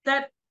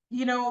that,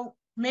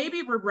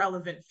 maybe were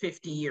relevant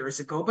 50 years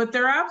ago, but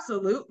they're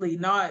absolutely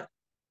not,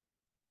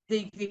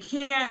 they're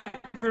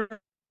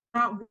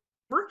not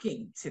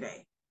working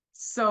today.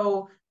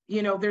 So,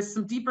 there's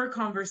some deeper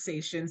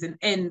conversations,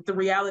 and the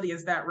reality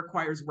is that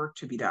requires work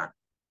to be done.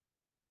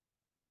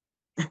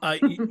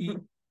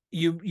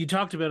 You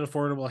talked about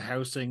affordable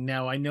housing.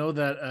 Now, I know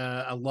that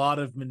a lot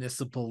of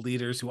municipal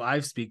leaders who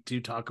I've speak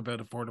to talk about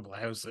affordable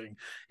housing,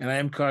 and I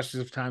am cautious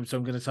of time, so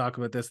I'm going to talk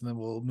about this, and then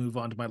we'll move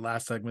on to my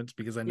last segment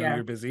because I know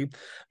you're busy.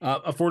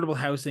 Affordable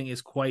housing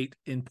is quite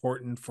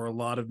important for a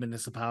lot of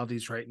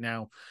municipalities right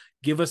now.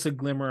 Give us a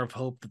glimmer of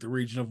hope that the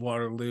region of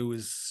Waterloo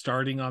is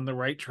starting on the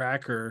right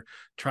track or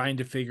trying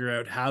to figure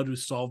out how to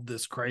solve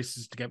this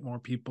crisis to get more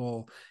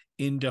people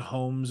into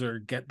homes or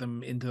get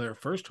them into their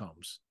first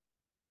homes.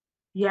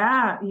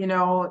 Yeah,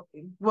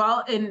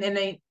 well, and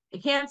I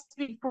can't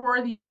speak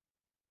for the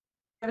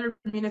other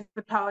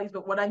municipalities,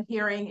 but what I'm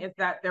hearing is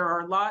that there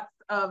are lots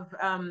of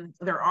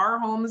there are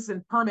homes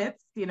and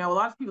permits. A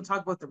lot of people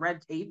talk about the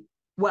red tape.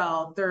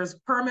 Well, there's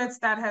permits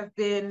that have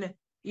been,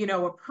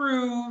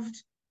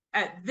 approved.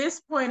 At this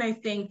point, I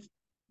think,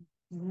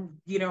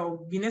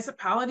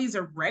 municipalities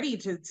are ready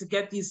to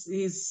get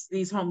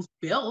these homes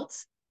built.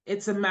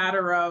 It's a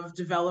matter of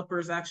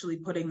developers actually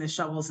putting the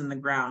shovels in the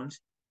ground.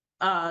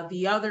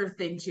 The other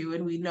thing too,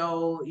 and we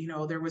know,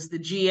 there was the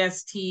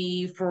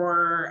GST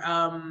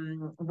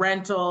for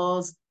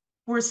rentals.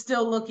 We're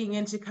still looking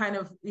into kind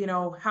of,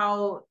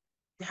 how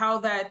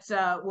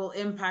that will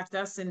impact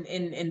us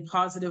in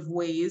positive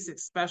ways,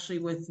 especially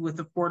with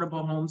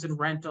affordable homes and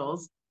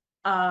rentals.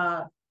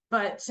 But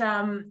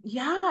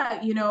yeah,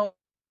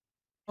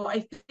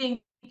 I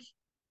think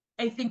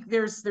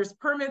there's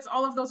permits.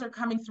 All of those are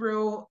coming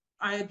through.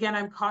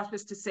 I'm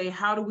cautious to say,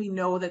 how do we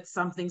know that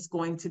something's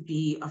going to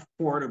be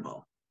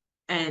affordable?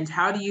 And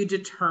how do you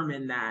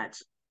determine that?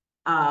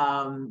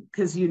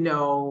 Because,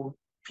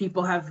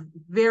 people have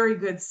very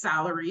good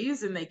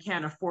salaries and they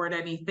can't afford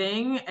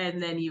anything.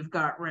 And then you've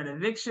got rent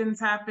evictions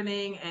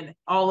happening and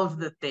all of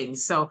the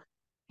things. So,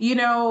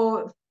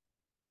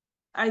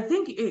 I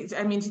think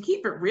to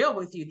keep it real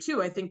with you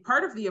too, I think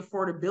part of the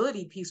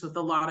affordability piece with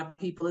a lot of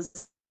people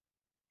is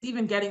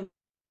even getting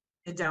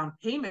a down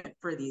payment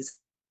for these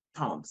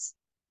homes.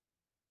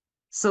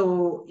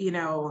 So,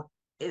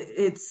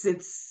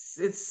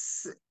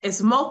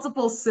 it's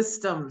multiple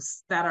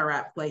systems that are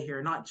at play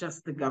here, not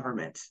just the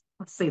government.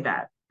 Let's say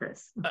that,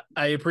 Chris.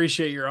 I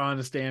appreciate your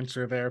honest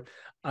answer there.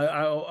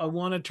 I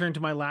want to turn to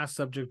my last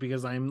subject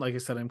because like I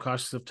said, I'm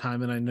cautious of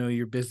time and I know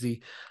you're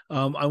busy.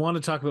 I want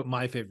to talk about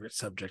my favorite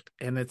subject,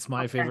 and it's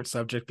my favorite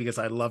subject because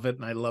I love it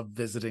and I love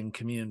visiting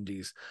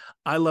communities.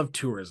 I love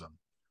tourism.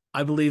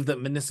 I believe that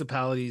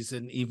municipalities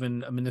and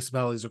even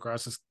municipalities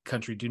across this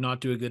country do not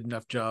do a good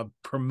enough job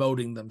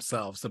promoting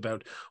themselves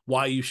about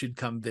why you should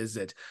come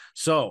visit.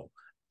 So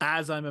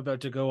as I'm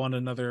about to go on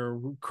another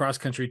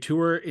cross-country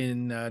tour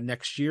in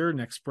next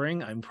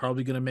spring, I'm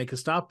probably going to make a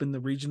stop in the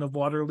region of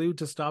Waterloo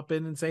to stop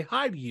in and say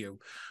hi to you.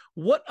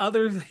 What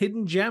other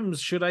hidden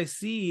gems should I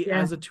see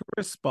as a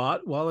tourist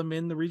spot while I'm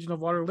in the region of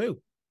Waterloo?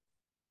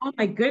 Oh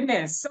my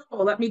goodness. So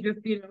let me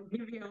just, give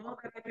you all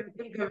that I can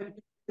think of.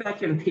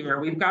 second tier.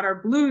 We've got our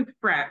blues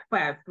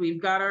fest,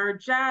 we've got our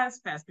jazz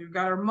fest, we've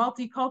got our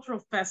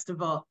multicultural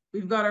festival,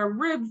 we've got our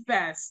rib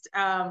fest,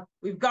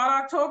 we've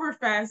got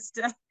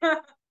Oktoberfest.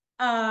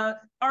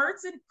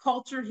 Arts and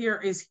culture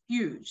here is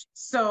huge.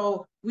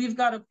 So we've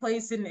got a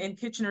place in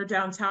Kitchener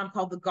downtown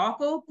called the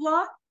Gockel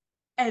Block,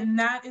 and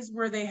that is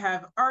where they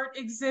have art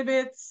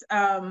exhibits.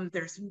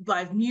 There's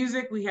live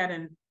music. We had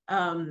an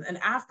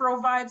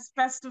Afro Vibes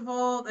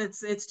festival.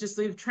 It's just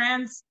we've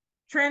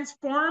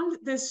transformed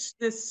this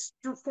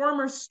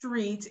former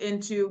street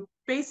into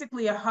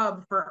basically a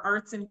hub for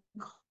arts and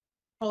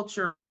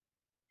culture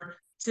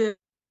to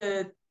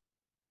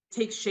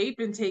take shape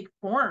and take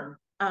form.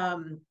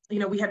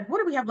 We had, what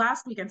did we have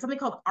last weekend? Something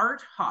called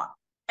Art Hop.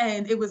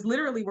 And it was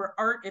literally where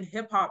art and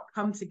hip hop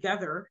come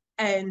together.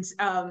 And,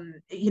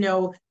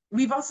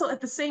 we've also at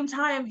the same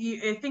time,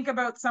 you think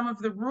about some of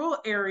the rural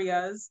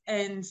areas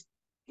and,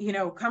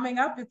 coming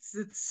up, it's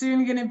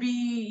soon going to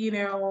be,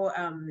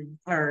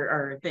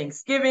 our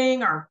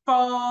Thanksgiving, our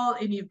fall,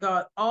 and you've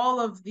got all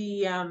of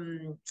the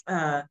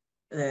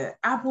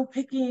apple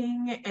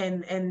picking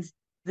and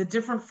the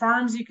different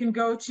farms you can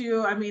go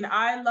to. I mean,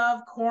 I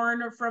love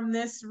corn from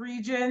this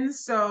region,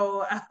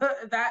 so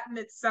that in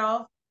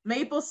itself,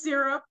 maple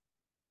syrup.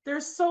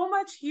 There's so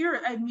much here.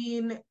 I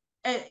mean,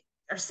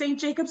 or St.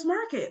 Jacob's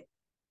Market,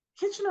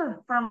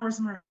 Kitchener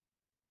Farmers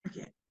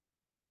Market.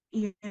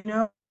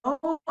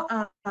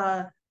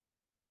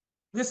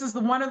 This is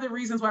one of the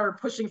reasons why we're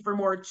pushing for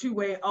more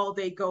two-way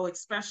all-day go,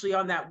 especially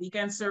on that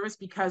weekend service,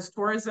 because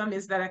tourism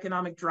is that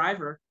economic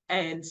driver.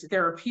 And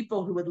there are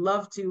people who would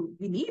love to,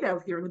 we need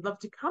out here, would love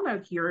to come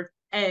out here.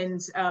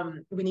 And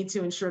we need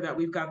to ensure that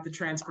we've got the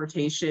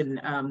transportation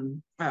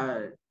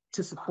to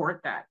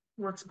support that.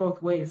 Works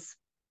both ways.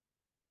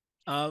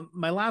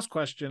 My last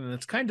question, and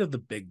it's kind of the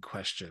big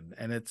question,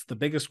 and it's the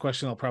biggest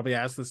question I'll probably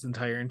ask this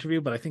entire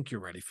interview, but I think you're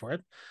ready for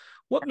it.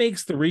 What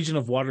makes the region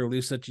of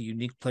Waterloo such a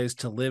unique place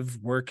to live,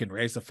 work, and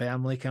raise a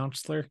family,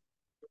 Councillor?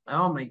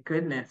 Oh my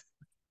goodness.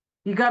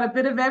 You got a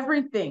bit of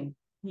everything,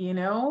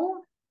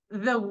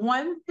 The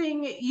one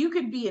thing, you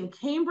could be in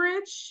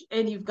Cambridge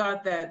and you've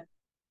got that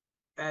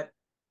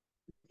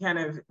kind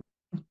of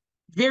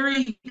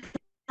very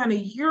kind of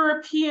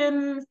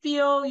European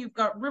feel. You've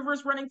got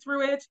rivers running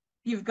through it.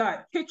 You've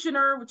got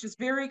Kitchener, which is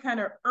very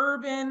kind of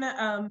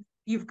urban.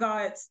 You've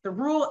got the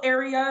rural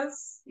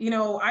areas.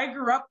 I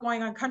grew up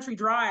going on country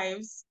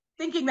drives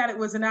thinking that it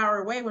was an hour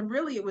away when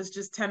really it was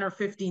just 10 or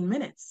 15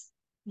 minutes.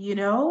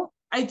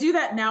 I do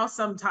that now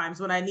sometimes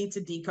when I need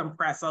to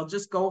decompress. I'll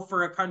just go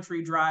for a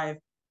country drive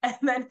and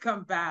then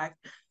come back.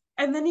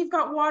 And then you've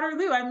got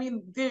Waterloo. I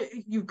mean,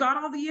 you've got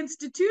all the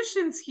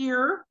institutions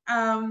here.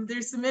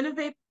 There's some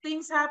innovative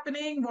things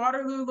happening.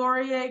 Waterloo,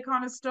 Laurier,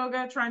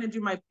 Conestoga, trying to do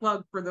my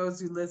plug for those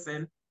who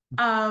listen.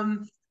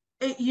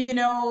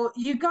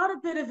 You got a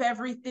bit of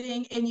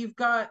everything, and you've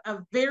got a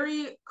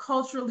very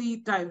culturally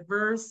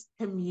diverse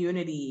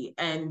community.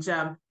 And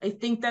I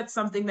think that's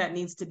something that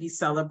needs to be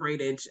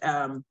celebrated,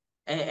 and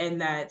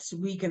that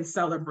we can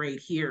celebrate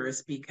here,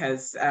 is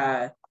because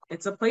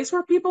it's a place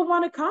where people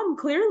want to come.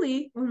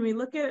 Clearly, when we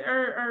look at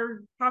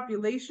our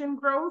population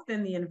growth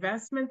and the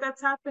investment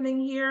that's happening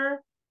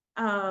here,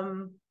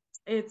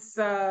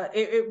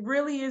 it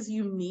really is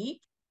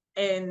unique.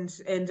 And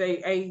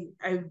I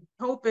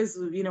hope, as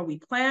we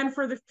plan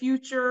for the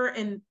future,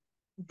 and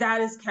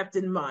that is kept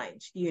in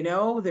mind.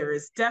 There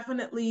is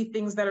definitely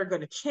things that are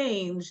going to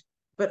change,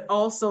 but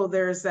also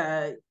there's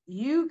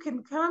you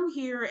can come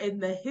here,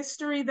 and the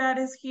history that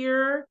is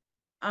here,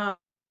 that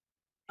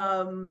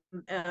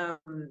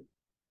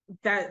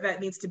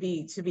needs to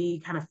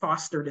be kind of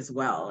fostered as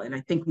well. And I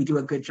think we do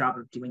a good job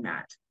of doing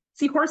that.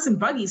 See, horse and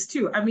buggies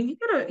too. I mean, you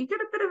get a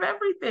bit of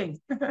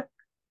everything.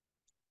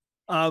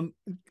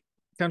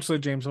 Councillor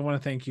James, I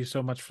want to thank you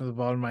so much from the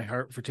bottom of my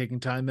heart for taking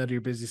time out of your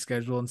busy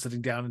schedule and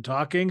sitting down and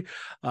talking.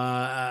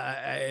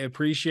 I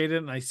appreciate it.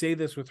 And I say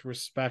this with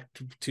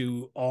respect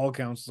to all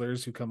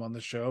councillors who come on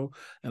the show.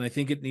 And I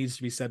think it needs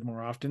to be said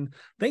more often.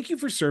 Thank you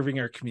for serving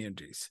our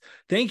communities.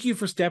 Thank you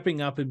for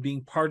stepping up and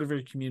being part of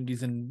our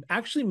communities and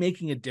actually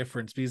making a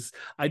difference, because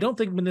I don't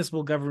think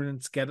municipal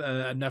governments get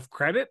enough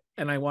credit,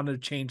 and I want to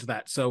change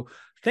that. So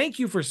thank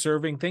you for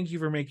serving. Thank you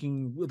for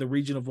making the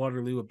region of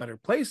Waterloo a better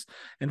place.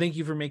 And thank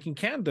you for making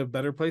Canada a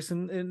better place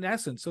in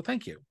essence. So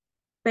thank you.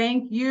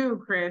 Thank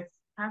you, Chris.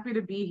 Happy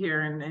to be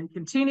here and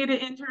continue to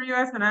interview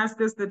us and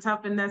ask us the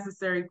tough and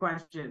necessary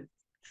questions.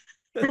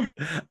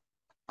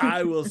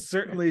 I will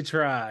certainly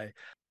try.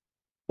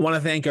 I want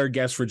to thank our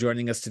guests for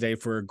joining us today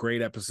for a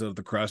great episode of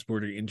the Cross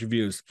Border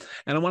Interviews.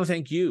 And I want to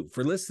thank you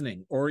for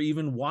listening or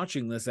even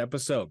watching this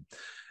episode.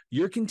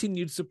 Your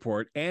continued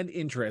support and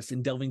interest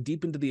in delving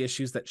deep into the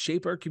issues that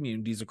shape our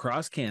communities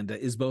across Canada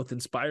is both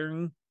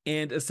inspiring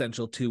and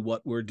essential to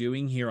what we're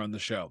doing here on the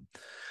show.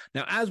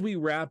 Now, as we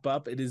wrap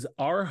up, it is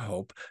our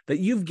hope that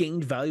you've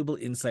gained valuable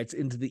insights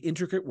into the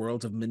intricate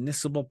world of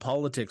municipal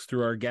politics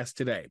through our guest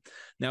today.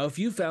 Now, if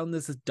you found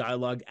this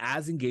dialogue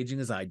as engaging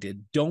as I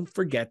did, don't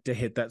forget to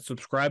hit that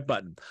subscribe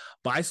button.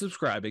 By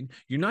subscribing,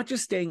 you're not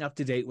just staying up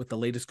to date with the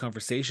latest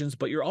conversations,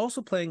 but you're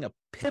also playing a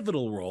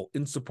pivotal role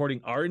in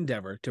supporting our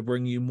endeavor to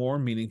bring you more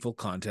meaningful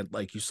content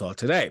like you saw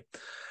today.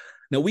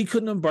 Now, we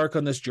couldn't embark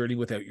on this journey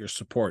without your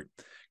support.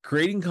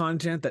 Creating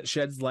content that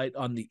sheds light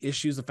on the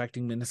issues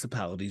affecting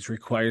municipalities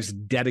requires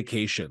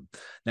dedication.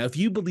 Now, if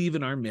you believe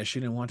in our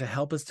mission and want to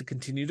help us to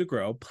continue to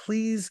grow,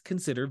 please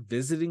consider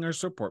visiting our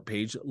support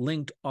page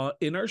linked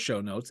in our show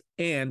notes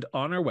and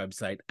on our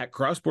website at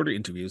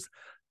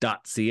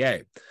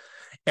crossborderinterviews.ca.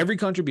 Every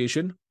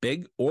contribution,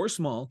 big or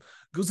small,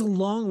 goes a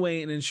long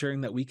way in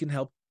ensuring that we can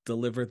help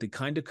deliver the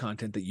kind of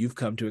content that you've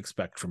come to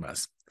expect from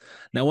us.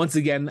 Now, once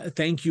again,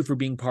 thank you for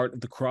being part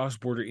of the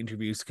Cross-Border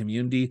Interviews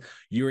community.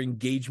 Your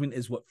engagement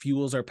is what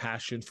fuels our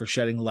passion for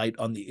shedding light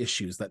on the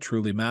issues that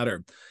truly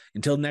matter.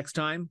 Until next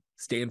time,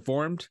 stay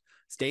informed,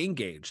 stay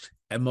engaged,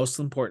 and most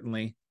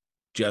importantly,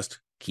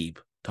 just keep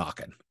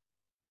talking.